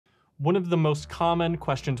One of the most common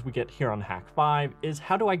questions we get here on Hack 5 is,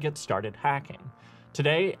 how do I get started hacking?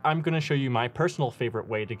 Today, I'm going to show you my personal favorite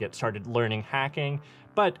way to get started learning hacking,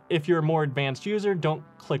 but if you're a more advanced user, don't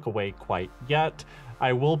click away quite yet.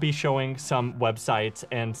 I will be showing some websites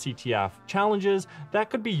and CTF challenges that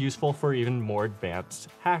could be useful for even more advanced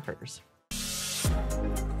hackers.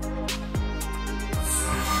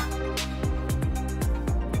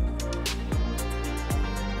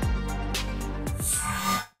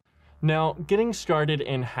 Now, getting started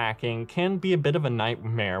in hacking can be a bit of a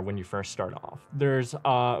nightmare when you first start off. There's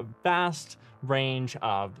a vast range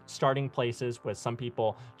of starting places, with some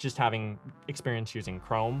people just having experience using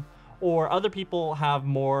Chrome, or other people have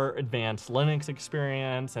more advanced Linux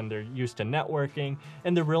experience and they're used to networking,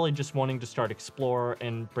 and they're really just wanting to start explore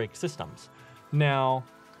and break systems. Now,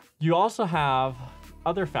 you also have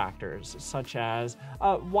other factors, such as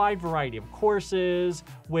a wide variety of courses,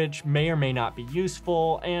 which may or may not be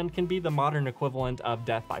useful and can be the modern equivalent of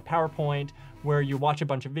death by PowerPoint, where you watch a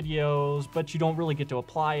bunch of videos, but you don't really get to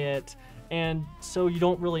apply it, and so you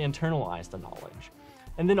don't really internalize the knowledge.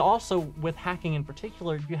 And then also with hacking in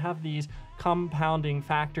particular, you have these compounding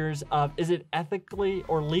factors of, is it ethically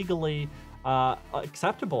or legally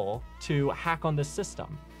acceptable to hack on this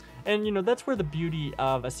system? And that's where the beauty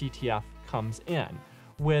of a CTF comes in.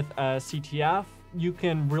 With a CTF, you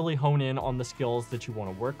can really hone in on the skills that you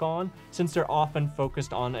want to work on, since they're often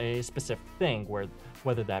focused on a specific thing,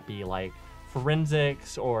 whether that be like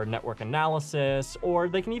forensics or network analysis, or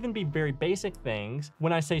they can even be very basic things.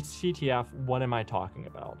 When I say CTF, what am I talking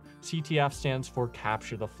about? CTF stands for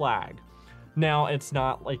capture the flag. Now, it's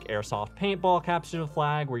not like airsoft paintball capture the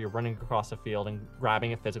flag, where you're running across a field and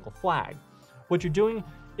grabbing a physical flag. What you're doing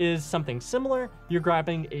is something similar. You're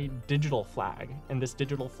grabbing a digital flag, and this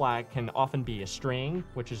digital flag can often be a string,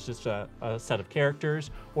 which is just a set of characters,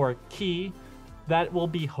 or a key that will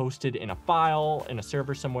be hosted in a file in a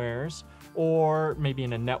server somewheres, or maybe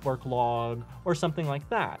in a network log or something like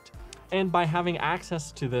that. And by having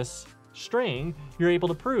access to this string, you're able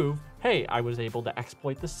to prove, hey, I was able to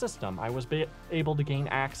exploit the system. I was able to gain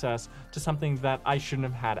access to something that I shouldn't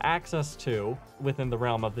have had access to within the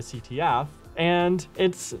realm of the CTF. And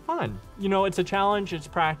it's fun. It's a challenge, it's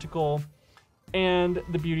practical. And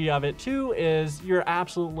the beauty of it too is you're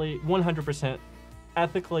absolutely 100%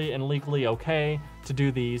 ethically and legally okay to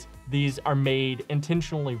do these. These are made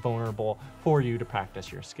intentionally vulnerable for you to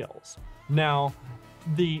practice your skills. Now,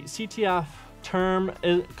 the CTF term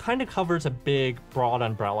kind of covers a big, broad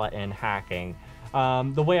umbrella in hacking.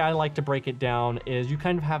 The way I like to break it down is you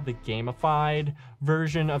kind of have the gamified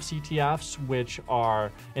version of CTFs, which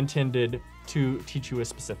are intended to teach you a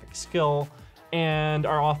specific skill and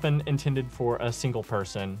are often intended for a single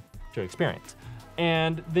person to experience.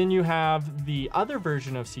 And then you have the other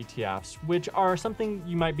version of CTFs, which are something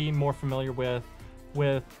you might be more familiar with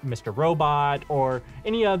Mr. Robot or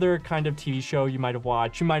any other kind of TV show you might have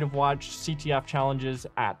watched. You might have watched CTF challenges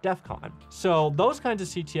at DEF CON. So those kinds of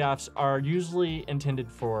CTFs are usually intended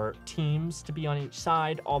for teams to be on each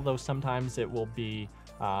side, although sometimes it will be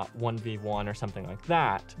 1v1 or something like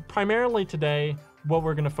that. Primarily today, what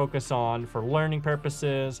we're going to focus on for learning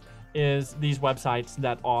purposes is these websites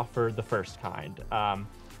that offer the first kind,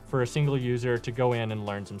 for a single user to go in and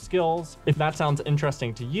learn some skills. If that sounds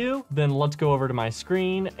interesting to you, then let's go over to my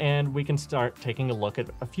screen and we can start taking a look at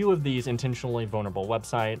a few of these intentionally vulnerable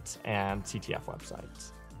websites and CTF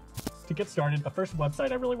websites. To get started, the first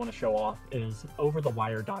website I really want to show off is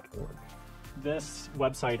overthewire.org. This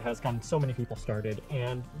website has gotten so many people started,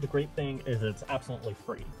 and the great thing is it's absolutely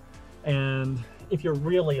free. And if you're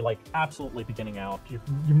really absolutely beginning out, you've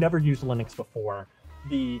never used Linux before,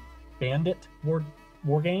 the Bandit war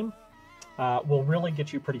game will really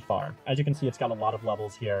get you pretty far. As you can see, it's got a lot of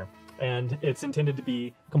levels here, and it's intended to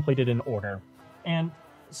be completed in order and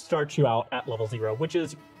starts you out at level 0, which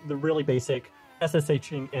is the really basic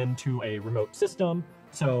SSHing into a remote system.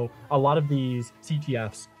 So a lot of these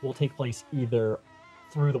CTFs will take place either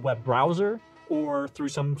through the web browser or through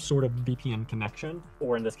some sort of VPN connection,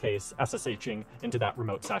 or in this case, SSHing into that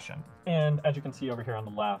remote session. And as you can see over here on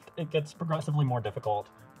the left, it gets progressively more difficult.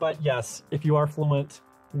 But yes, if you are fluent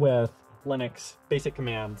with Linux basic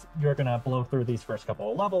commands, you're gonna blow through these first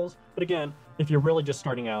couple of levels. But again, if you're really just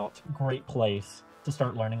starting out, great place to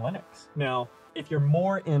start learning Linux. Now, if you're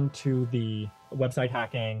more into the website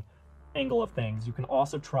hacking angle of things, you can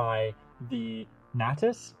also try the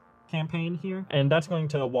Natus campaign here, and that's going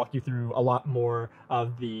to walk you through a lot more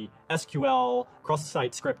of the SQL,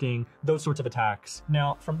 cross-site scripting, those sorts of attacks.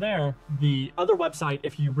 Now, from there, the other website,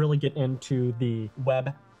 if you really get into the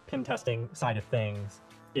web pen testing side of things,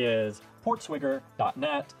 is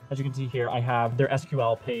portswigger.net. As you can see here, I have their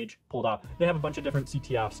SQL page pulled up. They have a bunch of different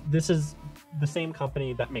CTFs. This is the same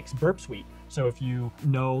company that makes Burp Suite. So if you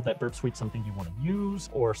know that Burp Suite's something you want to use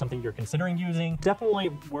or something you're considering using, definitely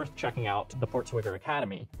worth checking out the Portswigger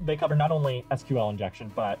Academy. They cover not only SQL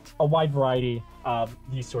injection, but a wide variety of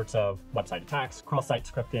these sorts of website attacks, cross-site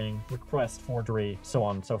scripting, request forgery, so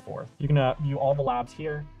on and so forth. You can view all the labs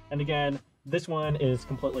here. And again, this one is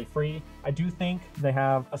completely free. I do think they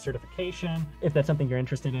have a certification if that's something you're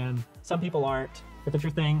interested in. Some people aren't. If it's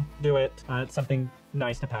your thing, do it. It's something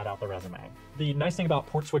nice to pad out the resume. The nice thing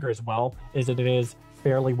about Portswigger as well is that it is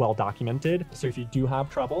fairly well documented. So if you do have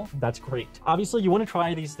trouble, that's great. Obviously, you want to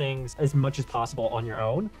try these things as much as possible on your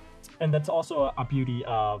own. And that's also a beauty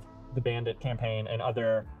of the Bandit campaign and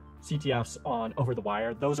other CTFs on Over the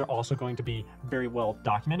Wire. Those are also going to be very well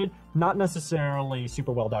documented, not necessarily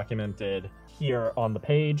super well documented here on the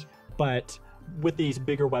page, but with these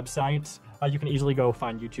bigger websites, you can easily go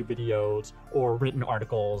find YouTube videos or written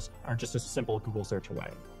articles or just a simple Google search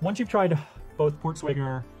away. Once you've tried both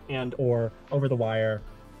Portswigger and or Over the Wire,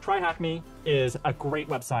 TryHackMe is a great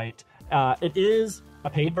website. It is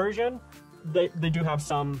a paid version. They do have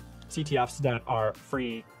some CTFs that are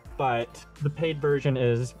free, but the paid version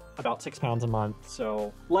is about £6 a month,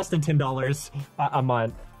 so less than $10 a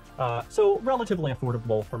month. So relatively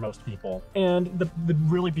affordable for most people. And the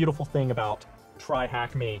really beautiful thing about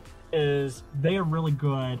TryHackMe is they are really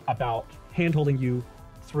good about handholding you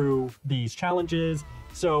through these challenges.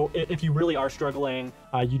 So if you really are struggling,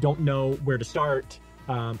 you don't know where to start,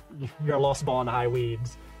 you're a lost ball in the high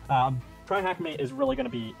weeds, TryHackMe is really going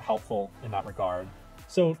to be helpful in that regard.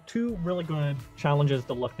 So two really good challenges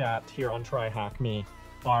to look at here on TryHackMe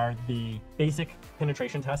are the basic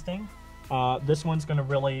penetration testing. This one's going to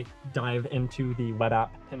really dive into the web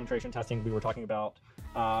app penetration testing we were talking about.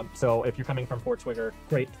 So if you're coming from Portswigger,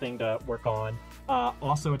 great thing to work on.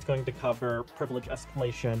 Also, it's going to cover privilege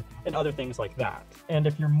escalation and other things like that. And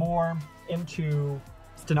if you're more into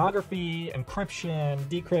stenography, encryption,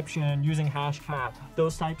 decryption, using hashcat,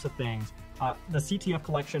 those types of things, the CTF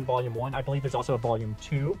collection volume 1, I believe there's also a volume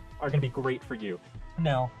 2, are going to be great for you.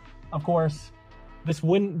 Now, of course, this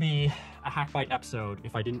wouldn't be a Hackbite episode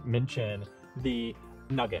if I didn't mention the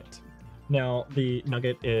Nugget. Now, the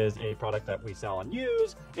Nugget is a product that we sell and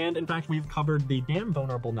use, and in fact, we've covered the damn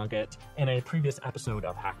vulnerable Nugget in a previous episode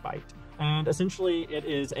of Hackbite. And essentially, it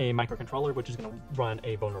is a microcontroller which is going to run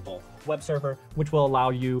a vulnerable web server, which will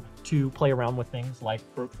allow you to play around with things like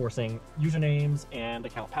brute forcing usernames and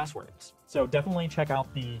account passwords. So definitely check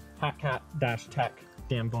out the hackcat-tech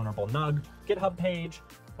damn vulnerable nug GitHub page.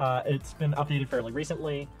 It's been updated fairly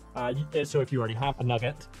recently, so if you already have a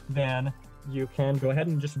Nugget, then you can go ahead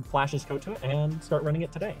and just flash this code to it and start running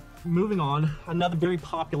it today. Moving on, another very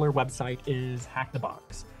popular website is Hack the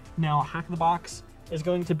Box. Now, Hack the Box is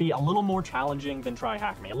going to be a little more challenging than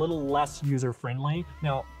TryHackMe, a little less user-friendly.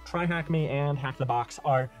 Now, TryHackMe and Hack the Box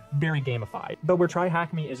are very gamified, but where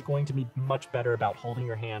TryHackMe is going to be much better about holding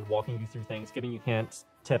your hand, walking you through things, giving you hints,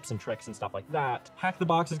 tips and tricks and stuff like that. Hack the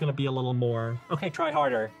Box is going to be a little more, okay, try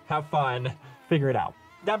harder, have fun, figure it out.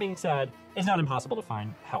 That being said, it's not impossible to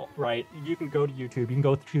find help, right? You can go to YouTube, you can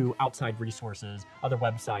go through outside resources, other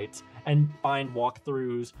websites, and find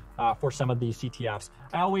walkthroughs for some of these CTFs.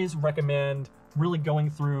 I always recommend really going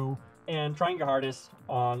through and trying your hardest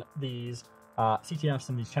on these CTFs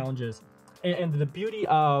and these challenges. And the beauty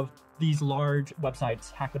of these large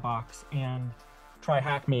websites, Hack the Box and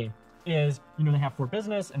TryHackMe, is, you know, they have for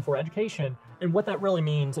business and for education. And what that really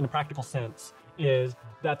means in a practical sense is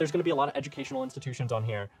that there's going to be a lot of educational institutions on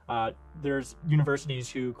here. There's universities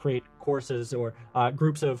who create courses or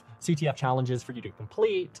groups of CTF challenges for you to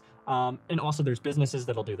complete. And also there's businesses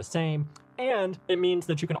that'll do the same. And it means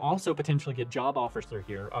that you can also potentially get job offers through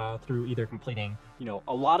here through either completing, you know,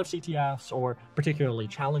 a lot of CTFs or particularly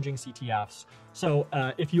challenging CTFs. So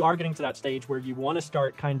if you are getting to that stage where you want to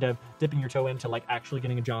start kind of dipping your toe into like actually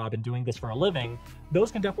getting a job and doing this for a living,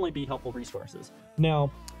 those can definitely be helpful resources.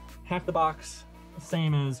 Now, Hack the Box,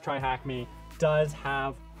 same as TryHackMe, does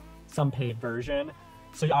have some paid version.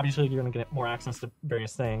 So obviously you're going to get more access to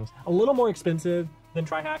various things. A little more expensive than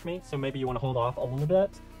TryHackMe, so maybe you want to hold off a little bit,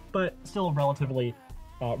 but still a relatively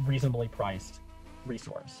reasonably priced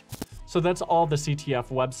resource. So that's all the CTF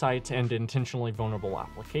websites and intentionally vulnerable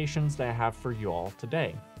applications that I have for you all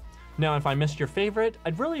today. Now, if I missed your favorite,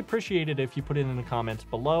 I'd really appreciate it if you put it in the comments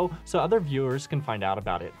below so other viewers can find out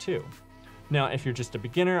about it too. Now, if you're just a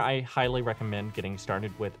beginner, I highly recommend getting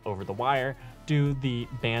started with Over the Wire, do the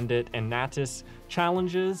Bandit and Natus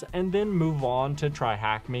challenges, and then move on to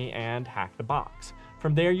TryHackMe and Hack the Box.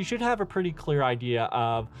 From there, you should have a pretty clear idea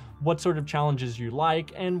of what sort of challenges you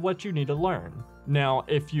like and what you need to learn. Now,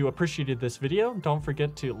 if you appreciated this video, don't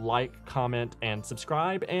forget to like, comment, and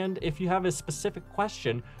subscribe. And if you have a specific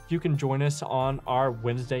question, you can join us on our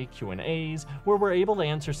Wednesday Q&As, where we're able to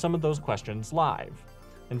answer some of those questions live.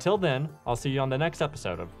 Until then, I'll see you on the next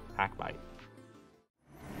episode of HackBite.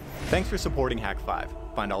 Thanks for supporting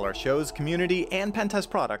Hack5. Find all our shows, community, and pentest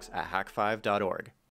products at hack5.org.